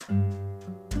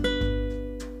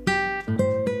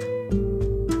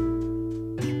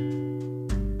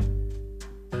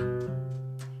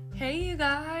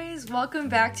welcome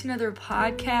back to another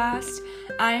podcast.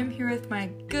 I am here with my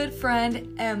good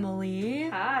friend, Emily.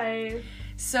 Hi.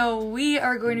 So we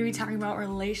are going to be talking about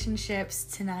relationships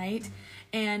tonight,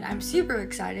 and I'm super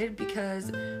excited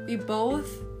because we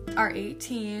both are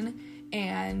 18,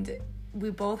 and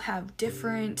we both have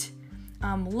different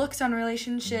looks on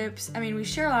relationships. I mean, we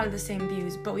share a lot of the same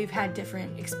views, but we've had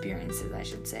different experiences, I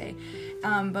should say.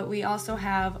 But we also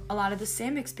have a lot of the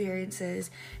same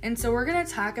experiences. And so we're going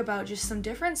to talk about just some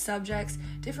different subjects,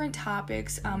 different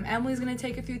topics. Emily's going to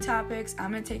take a few topics.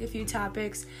 I'm going to take a few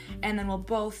topics. And then we'll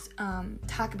both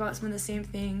talk about some of the same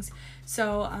things.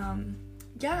 So,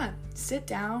 sit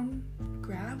down,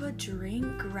 grab a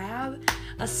drink, grab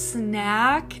a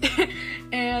snack,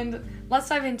 and let's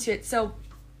dive into it. So,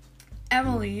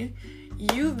 Emily,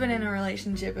 you've been in a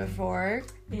relationship before.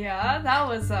 Yeah, that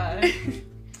was,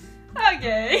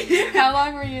 okay. How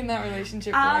long were you in that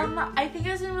relationship for? I think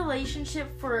I was in a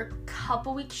relationship for a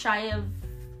couple weeks shy of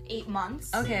 8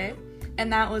 months. Okay.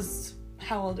 And that was,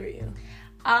 how old were you?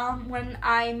 When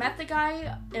I met the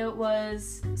guy, it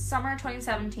was summer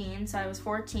 2017, so I was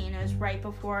 14. It was right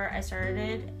before I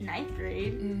started 9th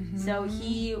grade. Mm-hmm. So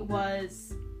he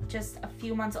was just a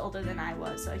few months older than I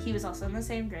was, so he was also in the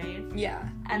same grade. Yeah.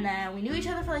 And then we knew each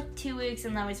other for like 2 weeks,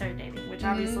 and then we started dating, which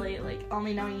obviously, like,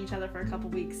 only knowing each other for a couple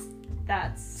weeks,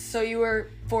 that's... So you were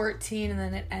 14 and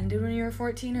then it ended when you were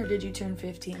 14, or did you turn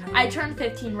 15? I turned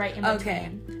 15 right in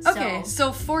between. Okay,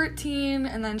 so 14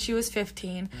 and then she was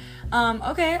 15.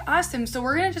 Okay, awesome. So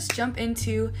we're gonna just jump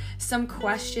into some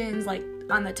questions, like,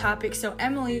 on the topic. So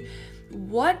Emily,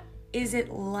 what is it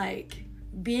like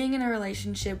being in a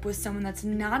relationship with someone that's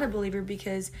not a believer?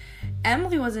 Because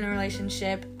Emily was in a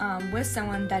relationship with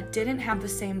someone that didn't have the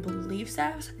same beliefs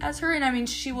as her, and I mean,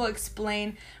 she will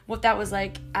explain what that was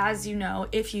like, as you know,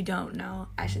 if you don't know,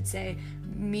 I should say.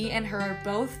 Me and her are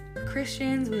both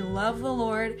Christians. We love the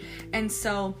Lord, and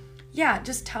so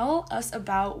just tell us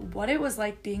about what it was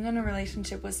like being in a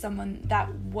relationship with someone that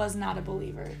was not a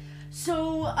believer.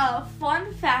 So,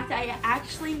 fun fact, I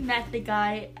actually met the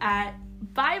guy at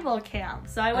Bible camp.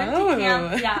 So I went to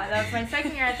camp. Yeah, that was my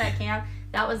second year at that camp.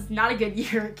 That was not a good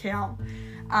year at camp.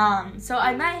 So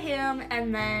I met him,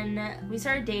 and then we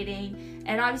started dating.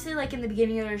 And obviously, like, in the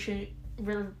beginning of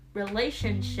the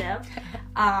relationship,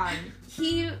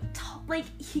 he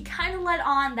kind of let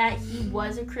on that he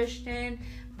was a Christian,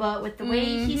 but with the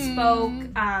way he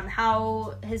spoke,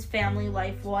 how his family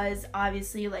life was,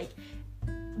 obviously, like,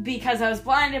 because I was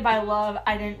blinded by love,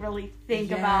 I didn't really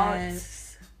think about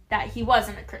that he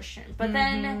wasn't a Christian. But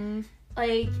then,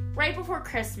 like, right before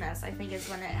Christmas, I think is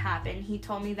when it happened, he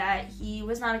told me that he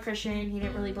was not a Christian, he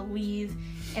didn't really believe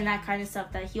in that kind of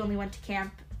stuff, that he only went to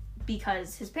camp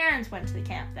because his parents went to the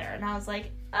camp there. And I was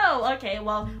like, oh, okay,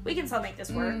 well, we can still make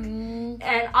this work.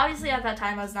 And obviously at that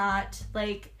time, I was not,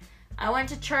 like, I went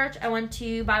to church, I went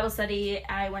to Bible study,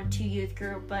 I went to youth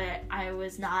group, but I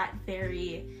was not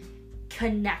very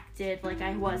connected like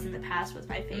I was in the past with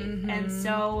my faith. And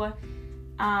so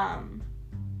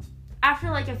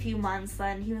after like a few months,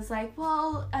 then he was like,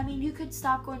 well, I mean, you could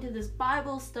stop going to this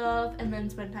Bible stuff and then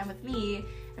spend time with me.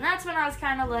 And that's when I was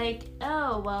kind of like,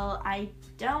 oh, well, I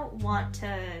don't want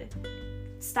to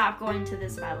stop going to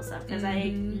this Bible stuff because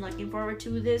I'm looking forward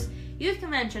to this youth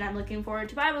convention, I'm looking forward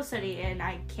to Bible study, and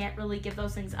I can't really give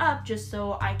those things up just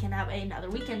so I can have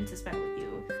another weekend to spend with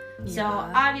you. So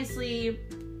obviously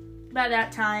by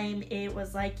that time it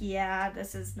was like, yeah,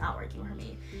 this is not working for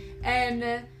me.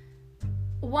 And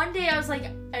one day I was like,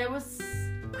 I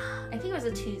think it was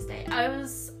a Tuesday, I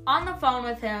was on the phone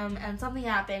with him and something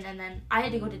happened, and then I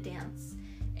had to go to dance.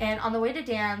 And on the way to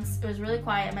dance, it was really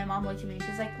quiet, and my mom looked at me and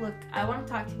she's like, look, I want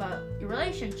to talk to you about your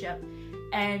relationship.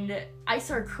 And I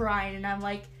started crying, and I'm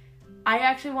like, I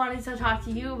actually wanted to talk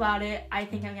to you about it. I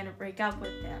think I'm going to break up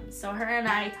with him. So her and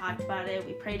I talked about it,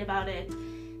 we prayed about it,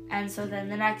 and so then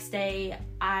the next day,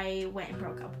 I went and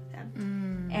broke up with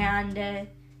him. And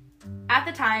at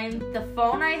the time, the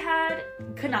phone I had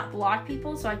could not block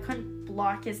people, so I couldn't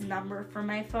block his number from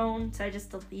my phone, so I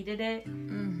just deleted it.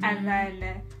 And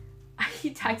then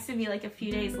he texted me like a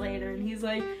few days later, and he's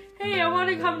like, hey, I want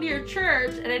to come to your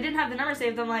church, and I didn't have the number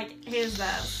saved. I'm like, here's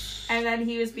this. And then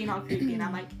he was being all creepy, and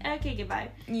I'm like, okay, goodbye.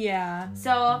 Yeah.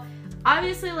 So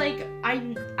obviously, like,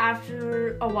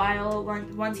 after a while,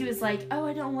 once he was like, oh,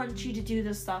 I don't want you to do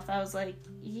this stuff, I was like,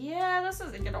 yeah, this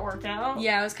isn't gonna work out.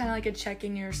 Yeah, it was kind of like a check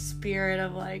in your spirit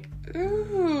of like,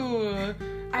 ooh,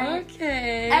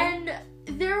 okay. And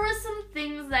there were some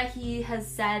things that he has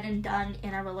said and done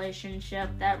in our relationship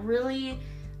that really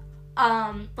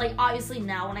like, obviously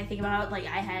now when I think about it, like,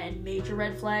 I had major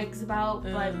red flags about,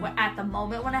 but at the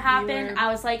moment when it happened,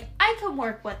 I was like, I can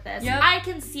work with this. Yep. I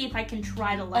can see if I can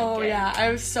try to like it. Oh, yeah,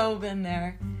 I've so been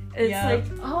there. It's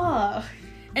like, oh.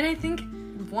 And I think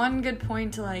one good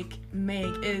point to, like,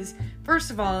 make is,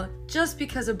 first of all, just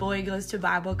because a boy goes to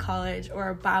Bible college or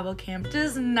a Bible camp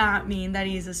does not mean that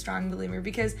he's a strong believer,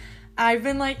 because I've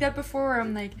been like that before, where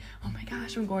I'm like, oh my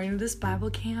gosh, I'm going to this Bible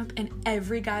camp, and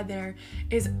every guy there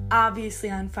is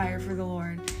obviously on fire for the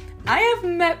Lord. I have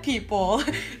met people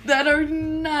that are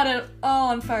not at all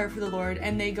on fire for the Lord,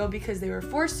 and they go because they were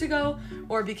forced to go,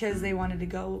 or because they wanted to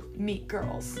go meet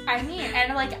girls. I mean,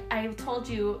 and, like, I've told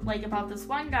you, like, about this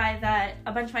one guy that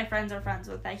a bunch of my friends are friends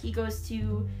with, that he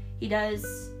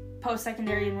does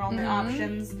post-secondary enrollment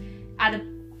options at a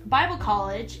Bible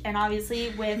college, and obviously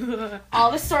with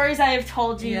all the stories I have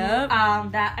told you,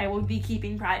 that I will be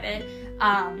keeping private,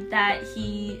 that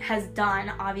he has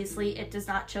done, obviously it does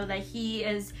not show that he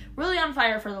is really on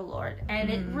fire for the Lord. And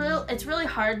it's really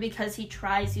hard, because he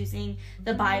tries using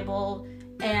the Bible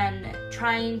and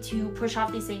trying to push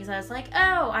off these things as like,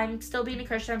 oh, I'm still being a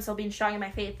Christian, I'm still being strong in my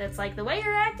faith. It's like, the way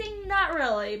you're acting, not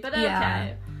really, but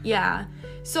okay. Yeah.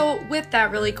 So with that,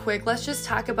 really quick, let's just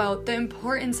talk about the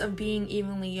importance of being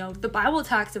evenly yoked. The Bible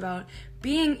talks about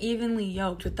being evenly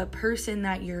yoked with the person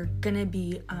that you're gonna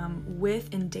be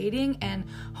with and dating, and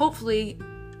hopefully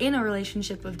in a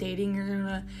relationship of dating, you're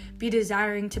gonna be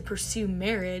desiring to pursue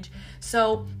marriage.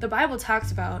 So the Bible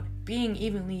talks about being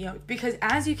evenly yoked, because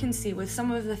as you can see with some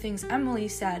of the things Emily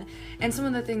said and some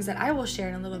of the things that I will share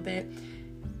in a little bit,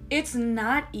 it's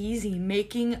not easy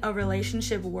making a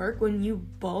relationship work when you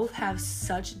both have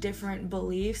such different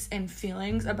beliefs and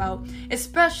feelings about,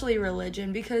 especially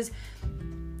religion, because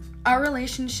our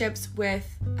relationships with,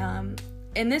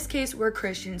 in this case, we're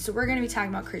Christians, so we're going to be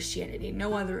talking about Christianity,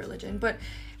 no other religion, but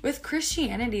with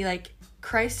Christianity, like,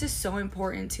 Christ is so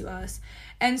important to us,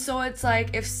 and so it's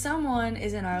like, if someone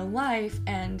is in our life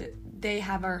and they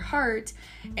have our heart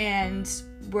and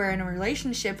we're in a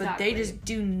relationship, but they just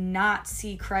do not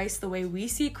see Christ the way we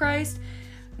see Christ,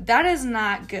 that is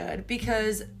not good,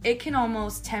 because it can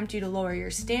almost tempt you to lower your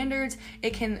standards.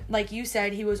 It can, like you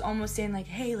said, he was almost saying like,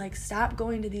 hey, like, stop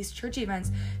going to these church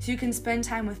events so you can spend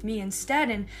time with me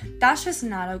instead, and that's just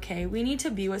not okay. We need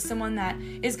to be with someone that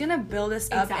is going to build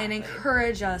us up and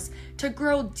encourage us to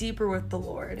grow deeper with the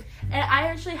Lord. And I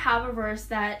actually have a verse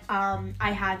that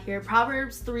I have here,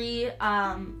 Proverbs 3,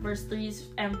 verse 3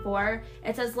 and 4.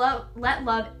 It says, let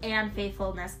love and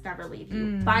faithfulness never leave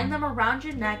you. Bind them around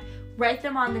your neck, write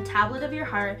them on the tablet of your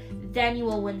heart, then you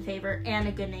will win favor and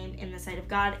a good name in the sight of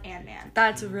God and man.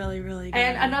 That's really, really good.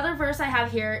 And another verse I have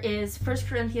here is 1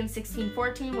 Corinthians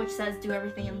 16:14, which says, do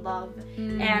everything in love.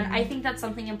 And I think that's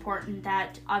something important,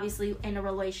 that obviously in a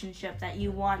relationship that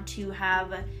you want to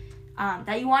have,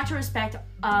 that you want to respect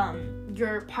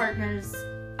your partner's,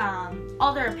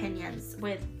 all their opinions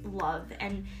with love.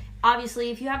 And obviously,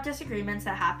 if you have disagreements,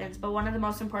 that happens, but one of the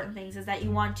most important things is that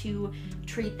you want to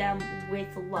treat them with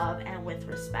love and with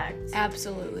respect.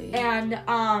 Absolutely. And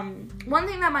one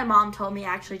thing that my mom told me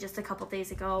actually just a couple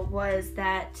days ago was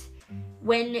that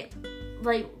when,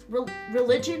 like,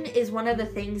 religion is one of the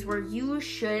things where you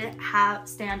should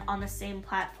stand on the same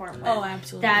platform with. Oh,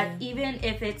 absolutely. That even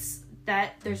if it's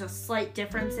that there's a slight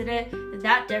difference in it,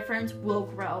 that difference will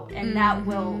grow, and that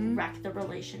will wreck the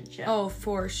relationship. Oh,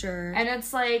 for sure. And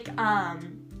it's like,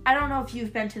 I don't know if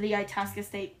you've been to the Itasca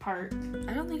State Park.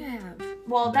 I don't think I have.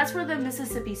 Well, that's where the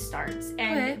Mississippi starts,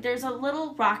 and there's a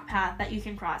little rock path that you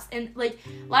can cross. And, like,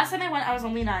 last time I went, I was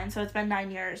only 9, so it's been 9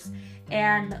 years.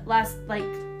 And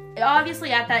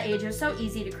obviously at that age, it's so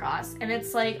easy to cross. And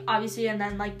it's like, obviously, and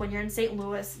then, like, when you're in St.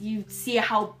 Louis, you see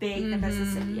how big the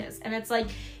Mississippi is. And it's like,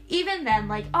 even then,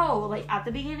 like, at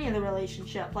the beginning of the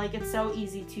relationship, like, it's so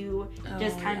easy to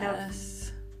just kind of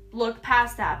look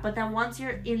past that. But then once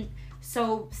you're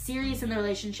so serious in the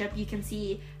relationship, you can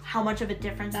see how much of a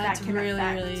difference that can affect.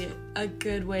 That's really, really a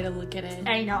good way to look at it.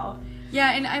 I know.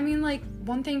 Yeah, and I mean, like,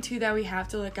 one thing, too, that we have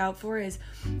to look out for is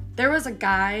there was a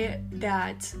guy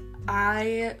that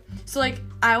I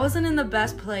wasn't in the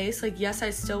best place. Like, yes,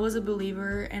 I still was a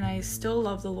believer, and I still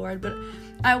love the Lord, but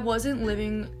I wasn't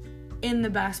living in the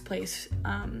best place.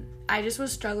 I just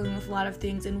was struggling with a lot of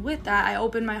things, and with that, I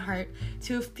opened my heart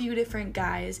to a few different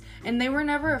guys, and they were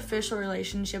never official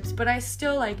relationships, but I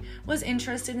still, like, was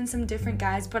interested in some different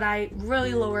guys, but I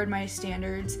really lowered my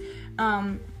standards,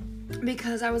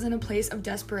 because I was in a place of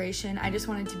desperation. I just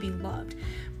wanted to be loved.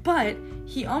 But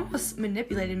he almost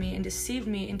manipulated me and deceived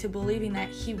me into believing that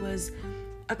he was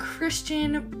a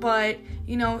Christian, but,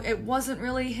 you know, it wasn't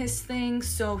really his thing,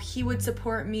 so he would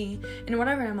support me and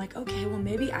whatever. And I'm like, okay, well,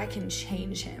 maybe I can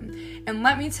change him. And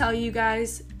let me tell you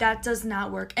guys, that does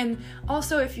not work. And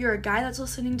also, if you're a guy that's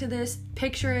listening to this,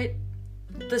 picture it.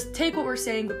 Just take what we're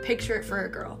saying, but picture it for a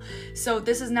girl. So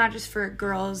this is not just for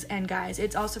girls and guys.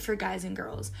 It's also for guys and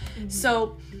girls. Mm-hmm.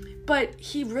 So, but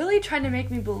he really tried to make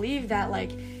me believe that,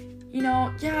 like, you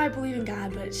know, yeah, I believe in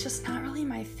God, but it's just not really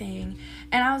my thing.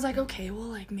 And I was like, okay, well,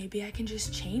 like, maybe I can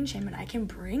just change him and I can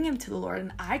bring him to the Lord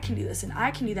and I can do this and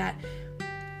I can do that.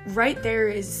 Right there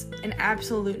is an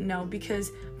absolute no,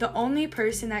 because the only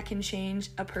person that can change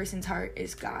a person's heart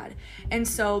is God. And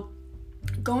so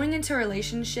going into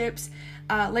relationships,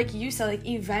 like you said, like,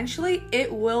 eventually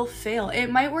it will fail. It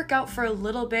might work out for a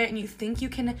little bit and you think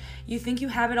you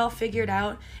have it all figured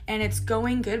out and it's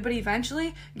going good, but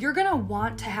eventually you're gonna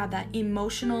want to have that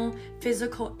emotional,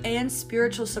 physical, and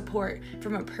spiritual support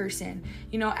from a person.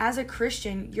 You know, as a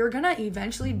Christian, you're gonna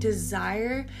eventually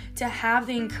desire to have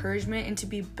the encouragement and to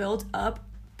be built up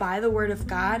by the word of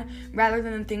God rather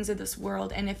than the things of this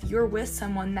world. And if you're with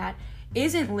someone that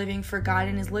isn't living for God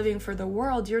and is living for the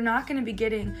world, you're not going to be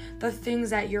getting the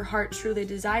things that your heart truly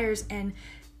desires, and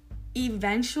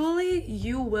eventually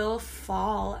you will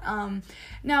fall.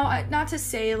 Now, not to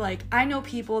say, like, I know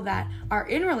people that are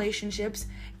in relationships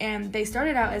and they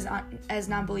started out as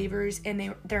non-believers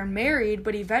and they're married,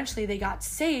 but eventually they got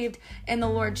saved and the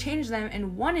Lord changed them,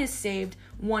 and one is saved,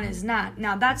 one is not.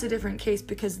 Now, that's a different case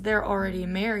because they're already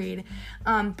married.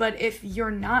 But if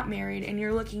you're not married and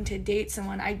you're looking to date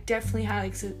someone, I definitely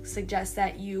highly suggest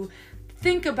that you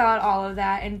think about all of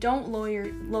that and don't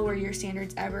lower your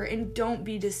standards ever, and don't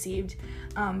be deceived,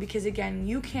 because again,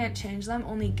 you can't change them,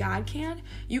 only God can.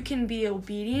 You can be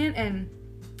obedient and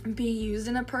be used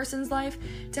in a person's life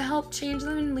to help change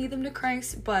them and lead them to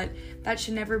Christ, but that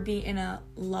should never be in a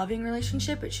loving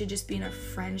relationship. It should just be in a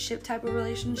friendship type of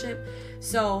relationship.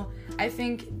 So I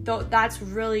think that's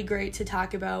really great to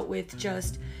talk about with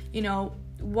just, you know,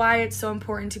 why it's so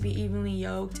important to be evenly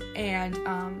yoked, and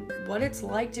what it's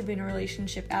like to be in a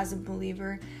relationship as a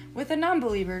believer with a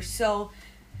non-believer. So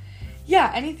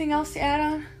yeah, anything else to add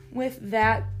on with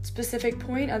that specific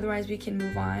point? Otherwise we can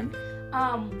move on.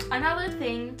 Another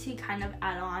thing to kind of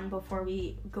add on before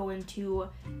we go into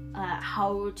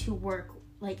how to work,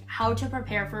 like how to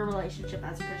prepare for a relationship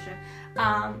as a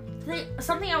Christian.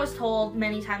 Something I was told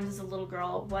many times as a little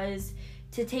girl was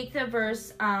to take the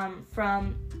verse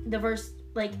from the verse,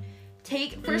 like,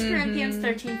 take 1 Corinthians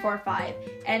 13:4-5,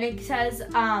 and it says,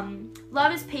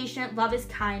 love is patient, love is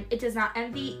kind, it does not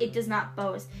envy, it does not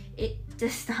boast, it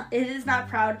is not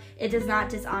proud, it does not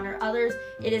dishonor others,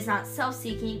 it is not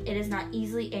self-seeking, it is not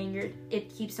easily angered, it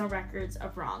keeps no records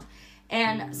of wrong.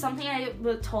 And something I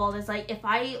was told is, like, if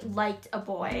I liked a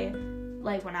boy,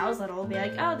 like when I was little, be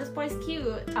like, oh, this boy's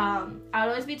cute, I would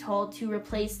always be told to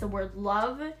replace the word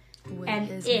love with and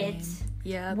it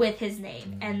with his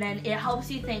name, and then it helps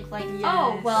you think, like,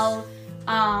 oh, well,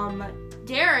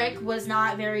 Derek was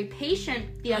not very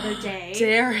patient the other day.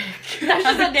 Derek. That's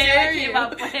just a name I came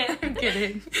up with. I'm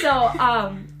kidding. So,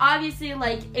 obviously,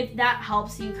 like, if that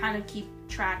helps you kind of keep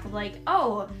track of, like,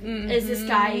 oh, is this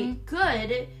guy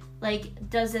good? Like,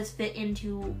 does this fit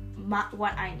into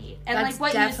what I need? And that's,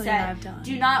 like, what you said,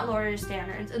 do not lower your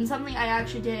standards. And something I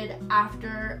actually did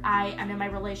after I ended my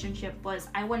relationship was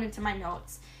I went into my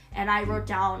notes and I wrote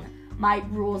down my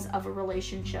rules of a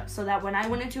relationship, so that when I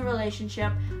went into a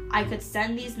relationship, I could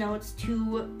send these notes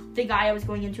to the guy I was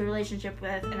going into a relationship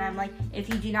with, and I'm like, if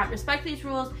you do not respect these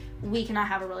rules, we cannot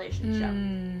have a relationship.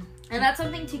 And that's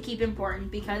something to keep important,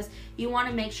 because you want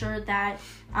to make sure that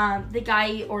the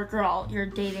guy or girl you're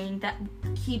dating that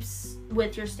keeps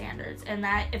with your standards, and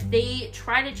that if they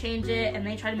try to change it and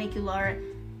they try to make you lower,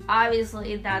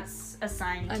 obviously that's a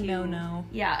sign to... no.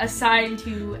 Yeah, a sign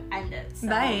to end it. So.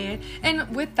 Right.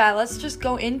 And with that, let's just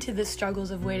go into the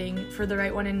struggles of waiting for the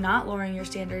right one and not lowering your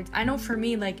standards. I know for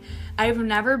me, like, I've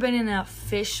never been in an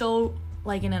official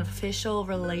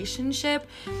relationship.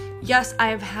 Yes,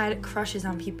 I've had crushes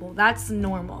on people. That's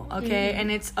normal, okay?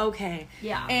 And it's okay.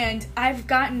 Yeah. And I've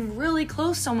gotten really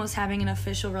close to almost having an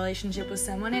official relationship with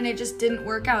someone, and it just didn't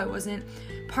work out. It wasn't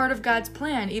part of God's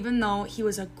plan, even though he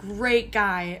was a great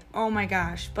guy. Oh my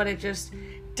gosh, but it just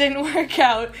didn't work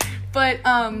out. But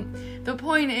the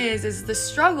point is the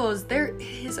struggles, there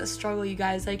is a struggle, you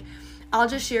guys. Like, I'll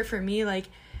just share for me, like,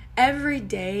 every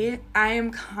day I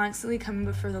am constantly coming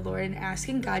before the Lord and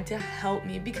asking God to help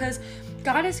me, because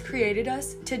God has created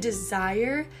us to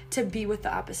desire to be with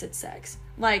the opposite sex.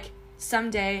 Like,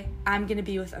 someday I'm going to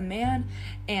be with a man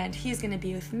and he's going to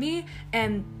be with me,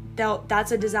 and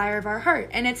that's a desire of our heart.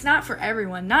 And it's not for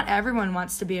everyone. Not everyone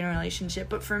wants to be in a relationship.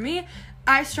 But for me,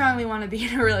 I strongly want to be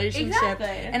in a relationship. Exactly.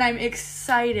 And I'm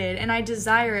excited and I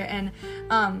desire it. And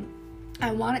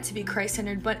I want it to be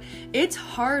Christ-centered, but it's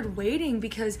hard waiting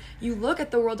because you look at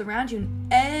the world around you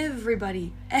and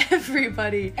everybody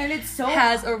and it's so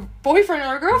has a boyfriend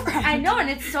or a girlfriend. I know, and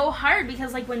it's so hard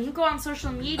because, like, when you go on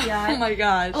social media, oh my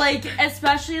gosh, like,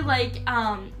 especially, like,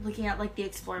 looking at, like, the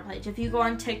Explore page, if you go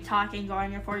on TikTok and go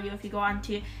on your For You, if you go on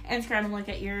to Instagram and look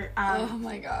at your, oh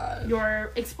my god,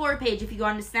 your Explore page, if you go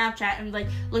on to Snapchat and, like,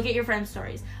 look at your friends'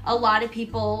 stories, a lot of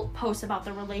people post about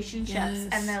their relationships, yes.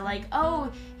 and they're like,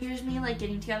 oh, here's me, like,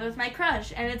 getting together with my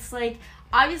crush, and it's, like,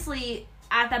 obviously,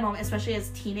 at that moment, especially as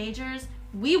teenagers,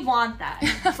 we want that.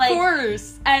 Of like,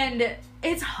 course. And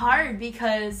it's hard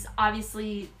because,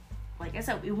 obviously, like I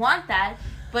said, we want that.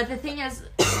 But the thing is,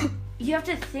 you have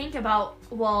to think about,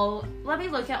 well, let me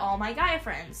look at all my guy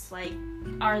friends. Like,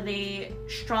 are they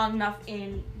strong enough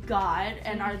in God?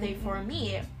 And are they for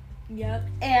me? Yep.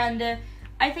 And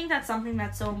I think that's something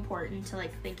that's so important to,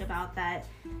 like, think about, that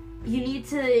you need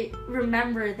to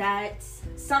remember that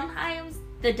sometimes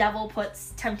the devil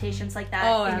puts temptations like that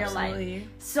in absolutely. Your life.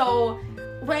 So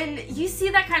when you see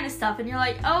that kind of stuff and you're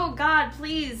like, oh God,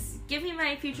 please give me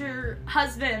my future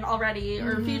husband already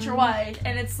or future wife.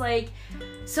 And it's like,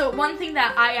 so one thing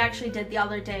that I actually did the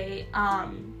other day,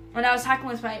 when I was talking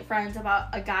with my friends about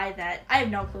a guy that I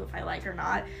have no clue if I like or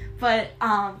not, but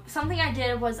something I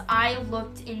did was I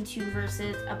looked into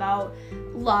verses about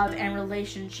love and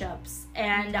relationships,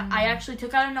 and I actually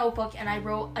took out a notebook and I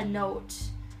wrote a note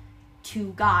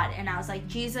to God, and I was like,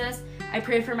 Jesus, I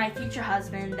pray for my future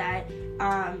husband that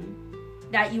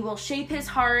you will shape his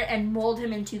heart and mold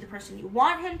him into the person you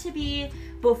want him to be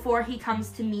before he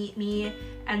comes to meet me,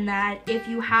 and that if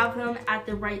you have him at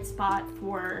the right spot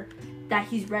for that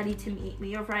he's ready to meet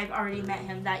me, or if I've already met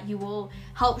him, that you will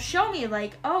help show me,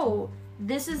 like, oh,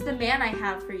 this is the man I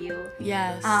have for you.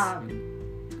 Yes.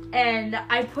 And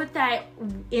I put that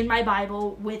in my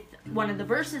Bible with one of the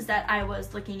verses that I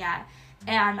was looking at.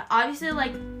 And obviously,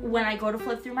 like, when I go to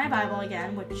flip through my Bible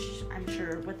again, which I'm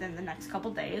sure within the next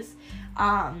couple days,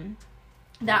 that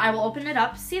I will open it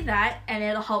up, see that, and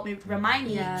it'll help me remind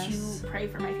me to pray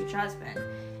for my future husband.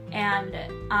 And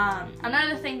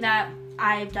another thing that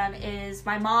I've done is,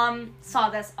 my mom saw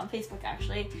this on Facebook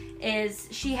actually, is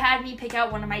she had me pick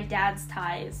out one of my dad's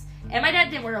ties. And my dad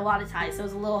didn't wear a lot of ties, so it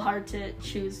was a little hard to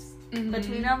choose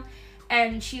between them.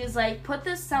 And she was like, put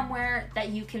this somewhere that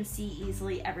you can see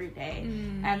easily every day.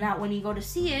 And that when you go to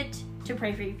see it, to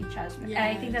pray for your future husband. Yes.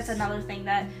 And I think that's another thing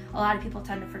that a lot of people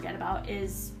tend to forget about,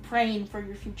 is praying for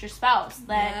your future spouse.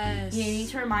 That you need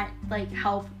to remind, like,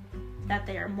 help that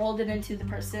they are molded into the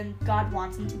person God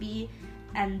wants them to be.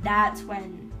 And that's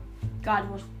when God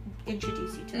will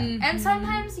introduce you to them. And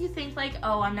sometimes you think, like,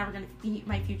 oh, I'm never going to meet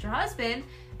my future husband.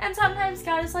 And sometimes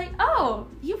God is like, oh,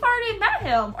 you've already met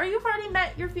him, or you've already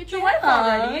met your future wife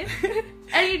already.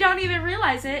 And you don't even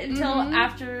realize it until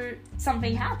after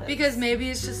something happens. Because maybe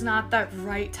it's just not that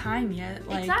right time yet.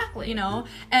 Like, exactly. You know?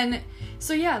 And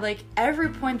so, yeah, like, every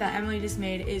point that Emily just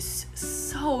made is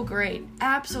so great.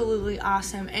 Absolutely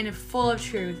awesome and full of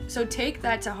truth. So take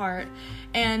that to heart.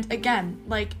 And again,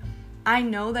 like, I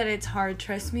know that it's hard.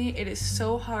 Trust me, it is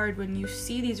so hard when you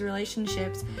see these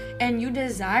relationships and you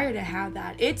desire to have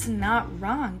that. It's not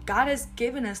wrong. God has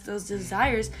given us those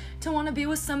desires to want to be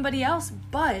with somebody else.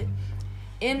 But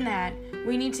in that,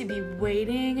 we need to be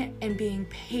waiting and being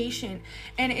patient.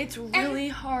 And it's really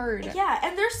hard. Yeah,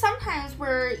 and there's sometimes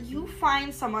where you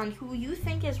find someone who you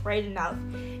think is right enough.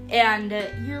 And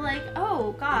you're like,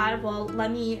 oh, God, well,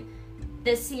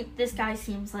 this guy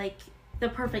seems like the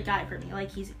perfect guy for me.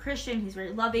 Like, he's a Christian, he's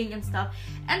very loving and stuff.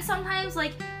 And sometimes,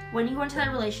 like, when you go into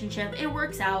that relationship, it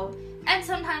works out. And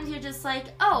sometimes you're just like,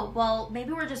 oh, well,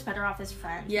 maybe we're just better off as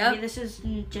friends. Yep. Maybe this is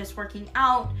just working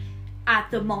out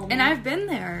at the moment. And I've been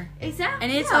there. Exactly.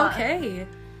 And it's okay.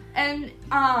 And,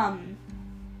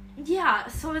 yeah,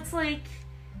 so it's like,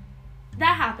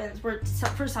 that happens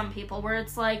for some people, where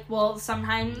it's like, well,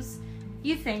 sometimes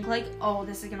you think, like, oh,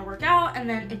 this is gonna work out, and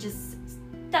then it just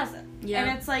doesn't. Yeah.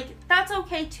 And it's like, that's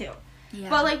okay too. Yeah.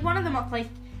 But, like, one of the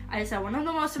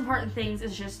most important things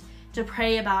is just to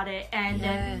pray about it. And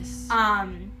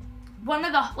one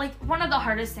of the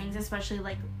hardest things, especially,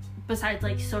 like, besides,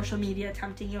 like, social media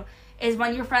tempting you, is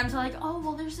when your friends are like, oh,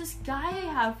 well, there's this guy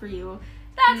I have for you.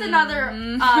 That's another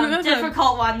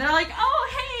difficult one. They're like,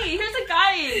 oh, hey, here's a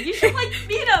guy, you should, like,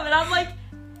 meet him. And I'm like,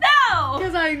 no!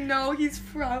 Because I know he's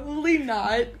probably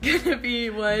not gonna be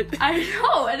what... I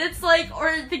know, and it's like,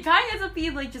 or the guy ends up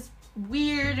being, like, just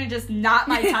weird and just not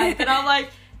my type, and I'm like,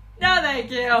 no,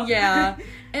 thank you. Yeah,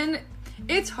 and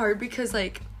it's hard because,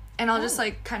 like, and I'll just,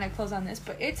 like, kind of close on this,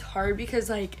 but it's hard because,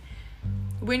 like,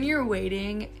 when you're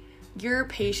waiting, your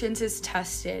patience is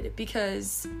tested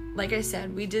because, like I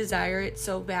said, we desire it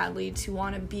so badly to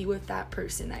want to be with that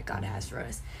person that God has for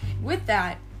us. With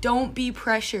that, don't be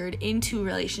pressured into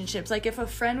relationships. Like, if a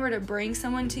friend were to bring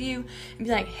someone to you and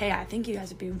be like, hey, I think you guys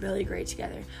would be really great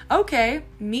together. Okay,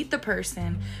 meet the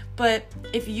person. But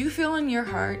if you feel in your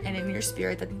heart and in your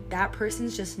spirit that that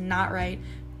person's just not right,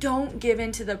 don't give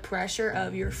in to the pressure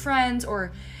of your friends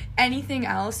or anything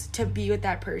else to be with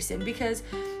that person, because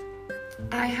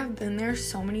I have been there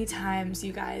so many times,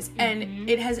 you guys, and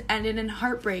it has ended in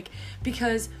heartbreak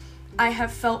because I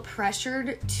have felt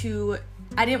pressured to,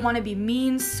 I didn't want to be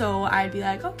mean, so I'd be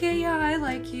like, okay, yeah, I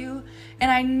like you,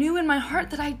 and I knew in my heart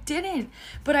that I didn't,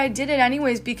 but I did it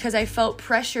anyways because I felt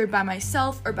pressured by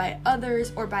myself or by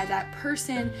others or by that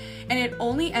person, and it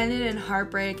only ended in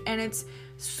heartbreak. And it's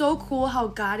so cool how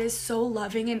God is so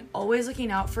loving and always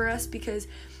looking out for us, because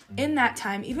in that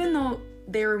time, even though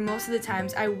there were most of the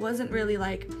times I wasn't really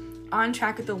like on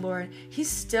track with the Lord, he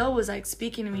still was like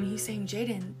speaking to me, and he's saying,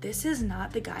 Jaden, this is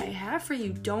not the guy I have for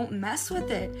you. Don't mess with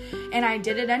it. And I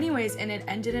did it anyways, and it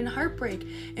ended in heartbreak.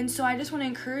 And so I just want to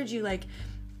encourage you, like,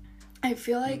 I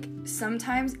feel like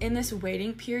sometimes in this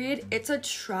waiting period, it's a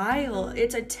trial.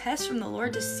 It's a test from the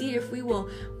Lord to see if we will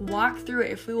walk through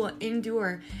it, if we will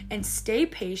endure and stay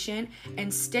patient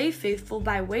and stay faithful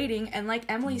by waiting. And like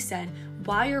Emily said,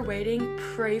 while you're waiting,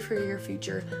 pray for your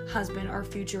future husband or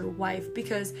future wife,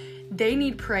 because they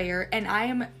need prayer. And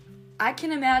I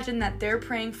can imagine that they're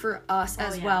praying for us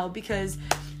as well, because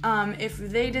if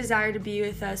they desire to be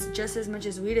with us just as much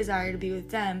as we desire to be with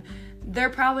them,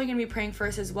 they're probably going to be praying for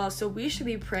us as well. So we should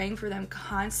be praying for them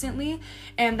constantly.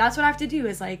 And that's what I have to do,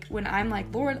 is like, when I'm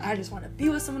like, Lord, I just want to be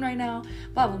with someone right now,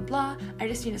 blah, blah, blah, I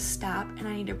just need to stop and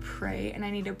I need to pray, and I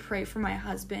need to pray for my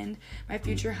husband, my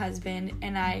future husband,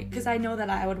 and because I know that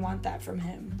I would want that from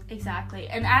him. Exactly.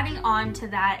 And adding on to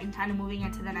that and kind of moving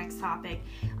into the next topic,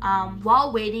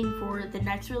 while waiting for the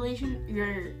next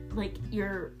your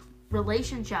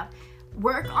relationship,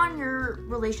 work on your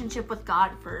relationship with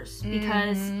God first,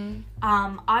 because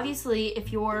obviously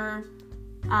if your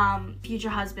future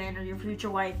husband or your future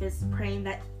wife is praying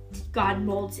that God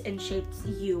molds and shapes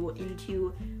you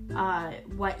into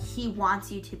what he wants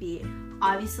you to be,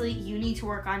 obviously you need to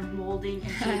work on molding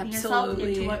and shaping yourself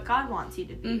into what God wants you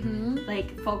to be.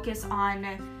 Like, focus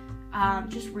on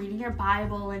just reading your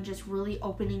Bible and just really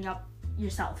opening up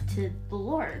yourself to the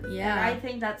Lord. And I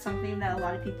think that's something that a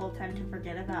lot of people tend to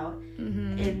forget about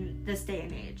in this day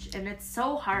and age. And it's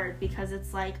so hard because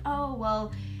it's like, oh,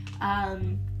 well,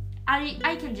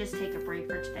 I can just take a break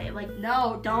for today. Like,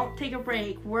 no, don't take a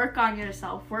break. Work on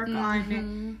yourself. Work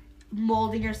on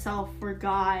molding yourself for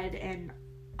God. And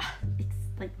it's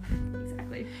like,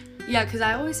 exactly. Yeah, because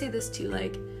I always say this too,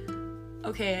 like,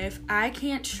 okay, if I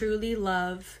can't truly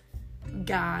love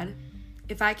God,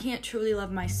 if I can't truly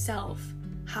love myself,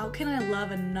 how can I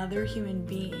love another human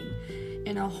being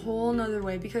in a whole nother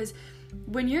way? Because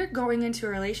when you're going into a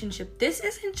relationship, this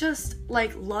isn't just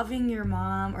like loving your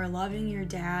mom or loving your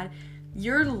dad.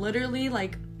 You're literally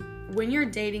like, when you're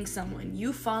dating someone,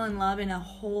 you fall in love in a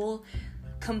whole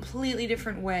completely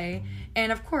different way.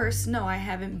 And of course, no, I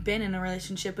haven't been in a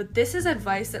relationship, but this is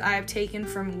advice that I have taken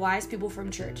from wise people from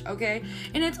church, okay?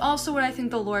 And it's also what I think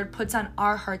the Lord puts on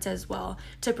our hearts as well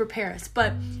to prepare us.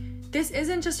 But this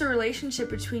isn't just a relationship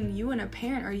between you and a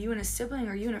parent or you and a sibling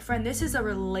or you and a friend. This is a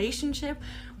relationship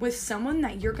with someone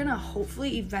that you're gonna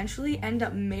hopefully eventually end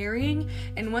up marrying.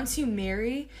 And once you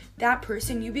marry that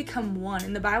person, you become one.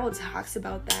 And the Bible talks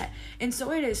about that. And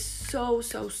so it is so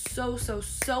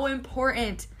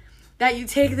important that you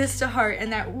take this to heart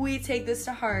and that we take this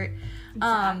to heart.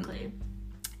 Exactly.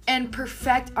 And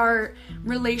perfect our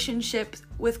relationship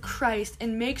with Christ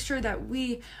and make sure that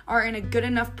we are in a good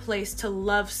enough place to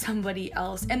love somebody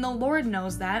else. And the Lord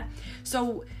knows that.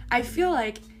 So I feel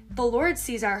like the Lord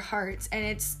sees our hearts, and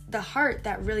it's the heart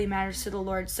that really matters to the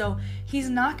Lord. So he's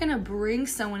not going to bring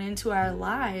someone into our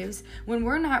lives when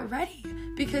we're not ready,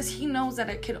 because he knows that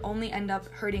it could only end up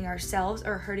hurting ourselves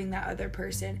or hurting that other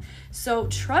person. So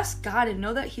trust God and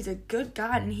know that he's a good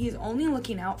God and he's only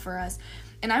looking out for us.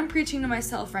 And I'm preaching to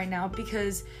myself right now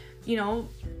because, you know,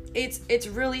 it's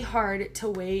really hard to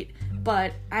wait,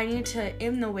 but I need to,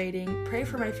 in the waiting, pray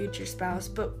for my future spouse,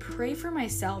 but pray for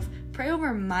myself, pray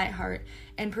over my heart,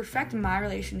 and perfect my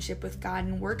relationship with God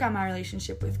and work on my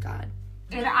relationship with God.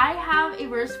 And I have a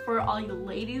verse for all you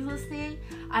ladies listening.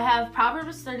 I have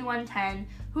Proverbs 31:10.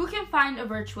 Who can find a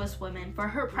virtuous woman? For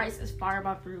her price is far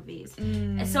above rubies.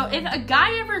 And so if a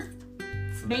guy ever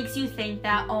makes you think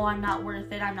that, oh, I'm not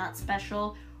worth it, I'm not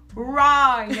special,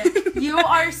 Wrong. You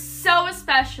are so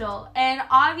special. And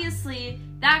obviously,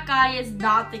 that guy is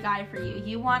not the guy for you.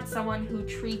 You want someone who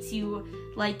treats you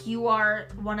like you are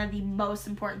one of the most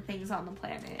important things on the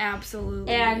planet.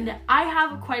 Absolutely. And I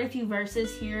have quite a few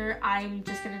verses here. I'm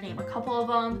just going to name a couple of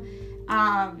them.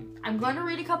 I'm going to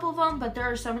read a couple of them, but there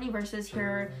are so many verses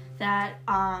here that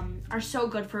are so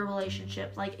good for a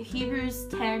relationship, like Hebrews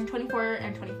 10:24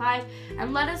 and 25.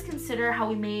 And let us consider how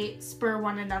we may spur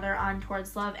one another on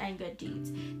towards love and good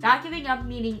deeds, not giving up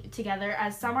meeting together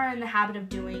as some are in the habit of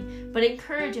doing, but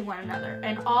encouraging one another,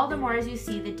 and all the more as you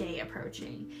see the day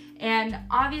approaching. And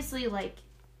obviously, like,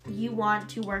 you want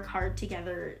to work hard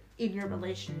together in your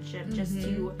relationship, just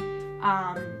to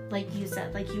like you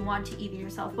said, like, you want to even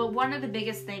yourself. But one of the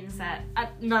biggest things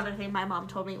another thing my mom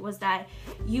told me was that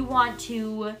you want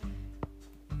to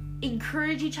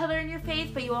encourage each other in your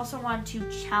faith, but you also want to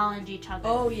challenge each other.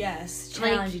 Oh, yes.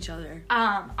 Challenge each other.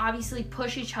 Obviously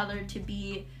push each other to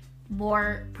be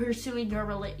more pursuing your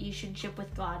relationship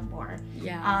with God more.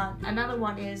 Yeah. Another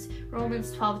one is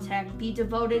Romans 12:10. Be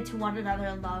devoted to one another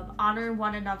in love. Honor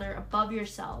one another above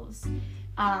yourselves.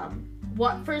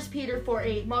 1 Peter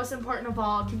 4:8, most important of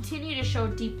all, continue to show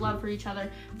deep love for each other,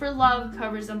 for love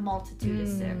covers a multitude of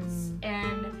sins.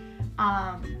 And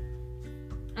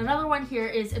another one here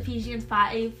is Ephesians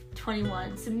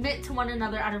 5:21, submit to one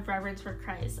another out of reverence for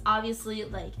Christ. Obviously,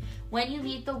 like, when you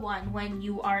meet the one, when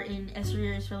you are in a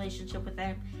serious relationship with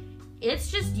them, it's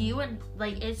just you and,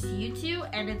 like, it's you two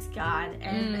and it's God.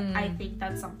 And I think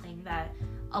that's something that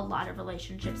a lot of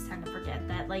relationships tend to forget,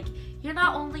 that, like, you're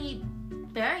not only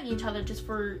marrying each other just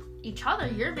for each other,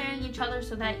 you're marrying each other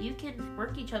so that you can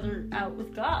work each other out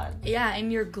with God. Yeah,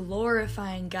 and you're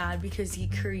glorifying God because he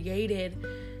created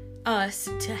us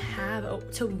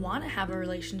to want to have a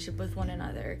relationship with one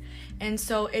another. And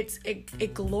so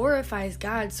it glorifies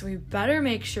God, so we better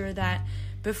make sure that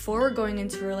before we're going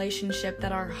into a relationship,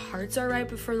 that our hearts are right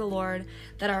before the Lord,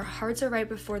 that our hearts are right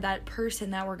before that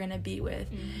person that we're going to be with,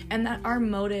 and that our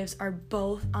motives are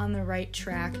both on the right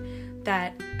track,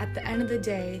 that at the end of the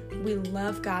day, we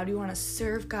love God, we want to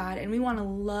serve God, and we want to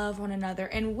love one another.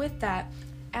 And with that,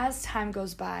 as time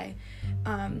goes by,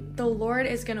 the Lord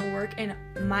is going to work in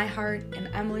my heart, in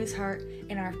Emily's heart,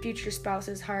 in our future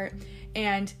spouse's heart,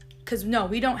 and because, no,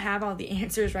 we don't have all the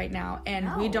answers right now,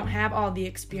 and we don't have all the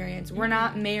experience. We're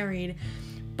not married.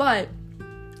 But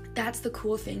that's the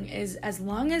cool thing, is as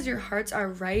long as your hearts are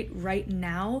right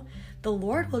now, the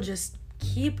Lord will just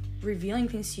keep revealing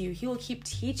things to you. He will keep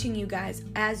teaching you guys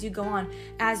as you go on,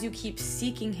 as you keep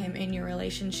seeking him in your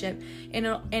relationship. And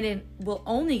it will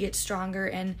only get stronger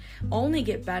and only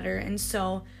get better. And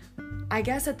so I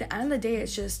guess at the end of the day,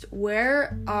 it's just,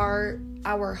 where are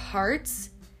our hearts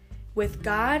with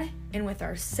God and with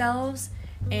ourselves?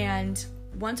 And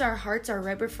once our hearts are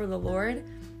right before the Lord,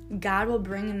 God will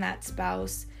bring in that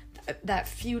spouse, that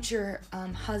future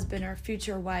husband or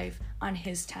future wife, on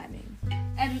his timing.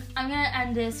 And I'm going to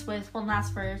end this with one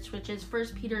last verse, which is 1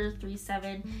 Peter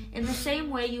 3:7. In the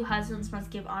same way, you husbands must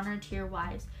give honor to your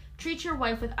wives. Treat your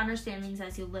wife with understandings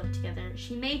as you live together.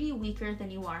 She may be weaker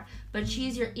than you are, but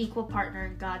she's your equal partner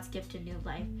in God's gift to new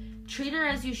life. Treat her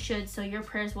as you should, so your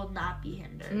prayers will not be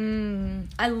hindered.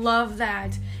 I love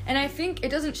that. And I think it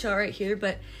doesn't show right here,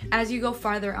 but as you go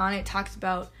farther on, it talks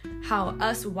about how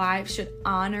us wives should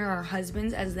honor our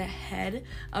husbands as the head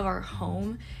of our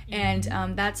home. And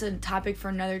that's a topic for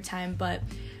another time. But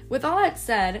with all that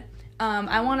said,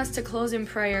 I want us to close in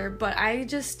prayer. But I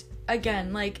just,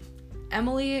 again, like,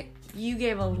 Emily, you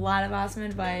gave a lot of awesome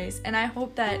advice, and I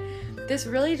hope that this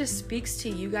really just speaks to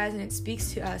you guys and it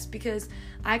speaks to us, because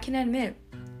I can admit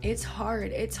it's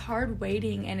hard. It's hard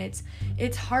waiting, and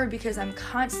it's hard because I'm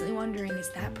constantly wondering, is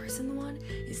that person the one?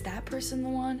 Is that person the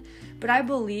one? But I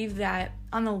believe that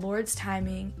on the Lord's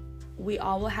timing, we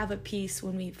all will have a peace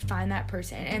when we find that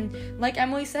person. And like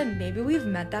Emily said, maybe we've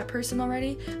met that person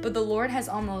already, but the Lord has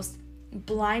almost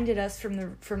blinded us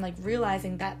from like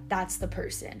realizing that that's the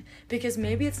person, because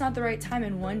maybe it's not the right time,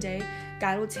 and one day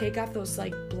God will take off those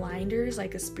like blinders,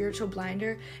 like a spiritual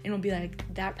blinder, and we'll be like,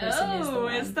 that person is the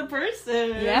one. It's the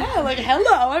person. Yeah, like,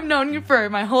 hello, I've known you for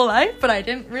my whole life, but I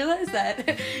didn't realize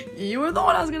that you were the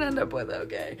one I was gonna end up with.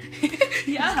 Okay.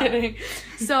 Yeah. Just kidding.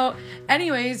 So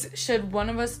anyways, should one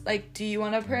of us, like, do you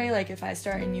want to pray, like, if I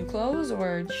start and you close,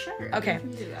 or? Sure. Okay. You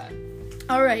can do that.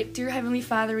 All right, dear Heavenly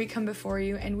Father, we come before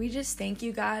you, and we just thank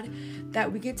you, God,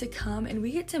 that we get to come and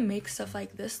we get to make stuff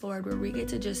like this, Lord, where we get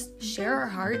to just share our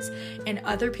hearts and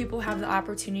other people have the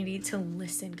opportunity to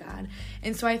listen, God.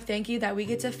 And so I thank you that we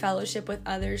get to fellowship with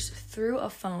others through a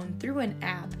phone, through an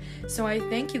app. So I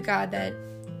thank you, God, that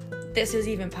this is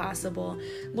even possible.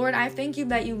 Lord, I thank you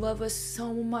that you love us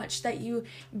so much, that you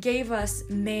gave us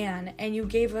man and you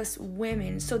gave us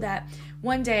women, so that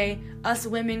one day us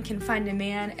women can find a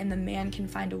man and the man can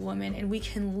find a woman, and we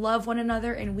can love one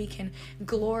another and we can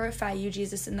glorify you,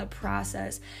 Jesus, in the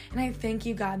process. And I thank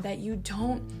you, God, that you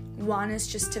don't want us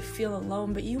just to feel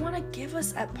alone, but you want to give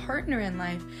us a partner in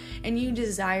life, and you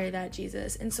desire that,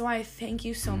 Jesus. And so I thank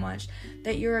you so much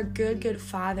that you're a good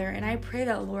Father, and I pray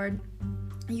that, Lord,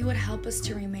 you would help us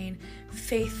to remain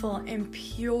faithful and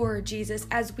pure, Jesus,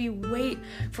 as we wait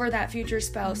for that future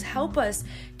spouse. Help us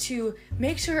to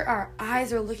make sure our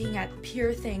eyes are looking at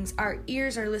pure things, our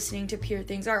ears are listening to pure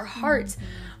things, our hearts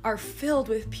are filled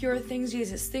with pure things,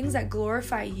 Jesus, things that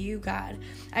glorify you, God.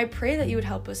 I pray that you would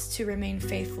help us to remain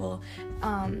faithful,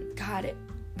 God,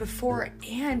 before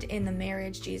and in the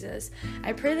marriage, Jesus.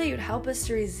 I pray that you'd help us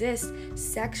to resist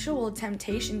sexual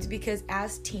temptations, because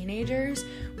as teenagers,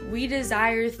 we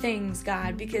desire things,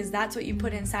 God, because that's what you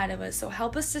put inside of us. So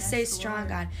help us to stay strong,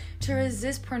 God, to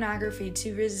resist pornography,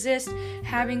 to resist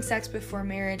having sex before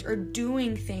marriage or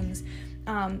doing things,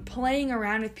 playing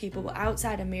around with people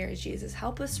outside of marriage, Jesus.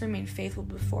 Help us remain faithful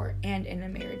before and in a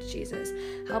marriage, Jesus.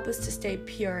 Help us to stay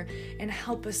pure, and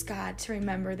help us, God, to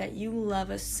remember that you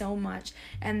love us so much,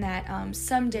 and that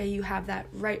someday you have that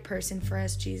right person for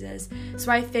us, Jesus.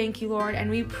 So I thank you, Lord, and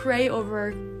we pray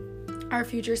over our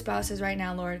future spouses right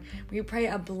now, Lord. We pray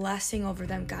a blessing over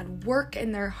them, God. Work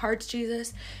in their hearts,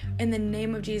 Jesus. In the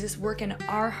name of Jesus, work in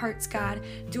our hearts, God.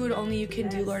 Do what only you can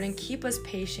do, Lord, and keep us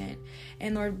patient.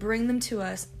 And Lord, bring them to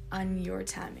us on your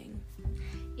timing.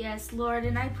 Yes, Lord,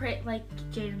 and I pray, like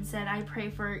Jaden said, I pray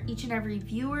for each and every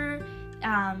viewer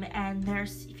and their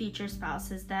future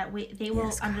spouses, that they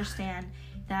will understand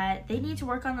that they need to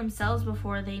work on themselves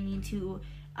before they need to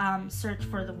search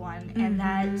for the one, and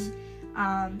that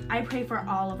I pray for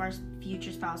all of our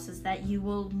future spouses, that you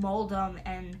will mold them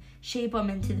and shape them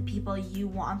into the people you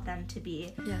want them to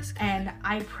be. Yes, God. And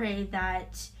I pray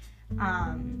that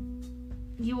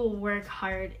you will work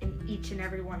hard in each and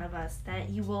every one of us, that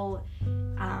you will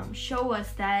show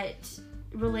us that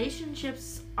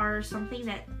relationships are something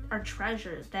that are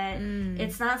treasured, that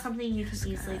it's not something you can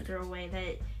easily throw away,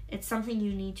 that it's something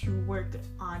you need to work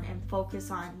on and focus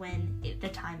on when the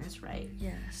time is right.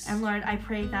 Yes. And Lord, I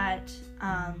pray that,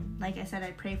 like I said,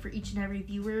 I pray for each and every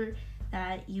viewer,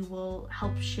 that you will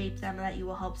help shape them, that you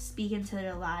will help speak into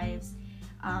their lives.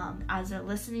 As they're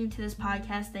listening to this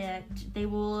podcast, that they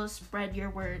will spread your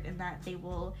word, and that they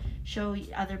will show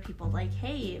other people, like,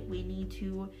 hey, we need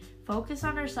to focus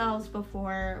on ourselves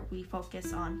before we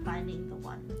focus on finding the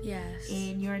one. Yes.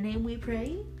 In your name we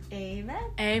pray.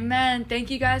 Amen. Amen.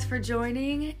 Thank you guys for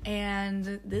joining,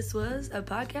 and this was a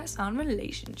podcast on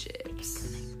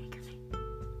relationships.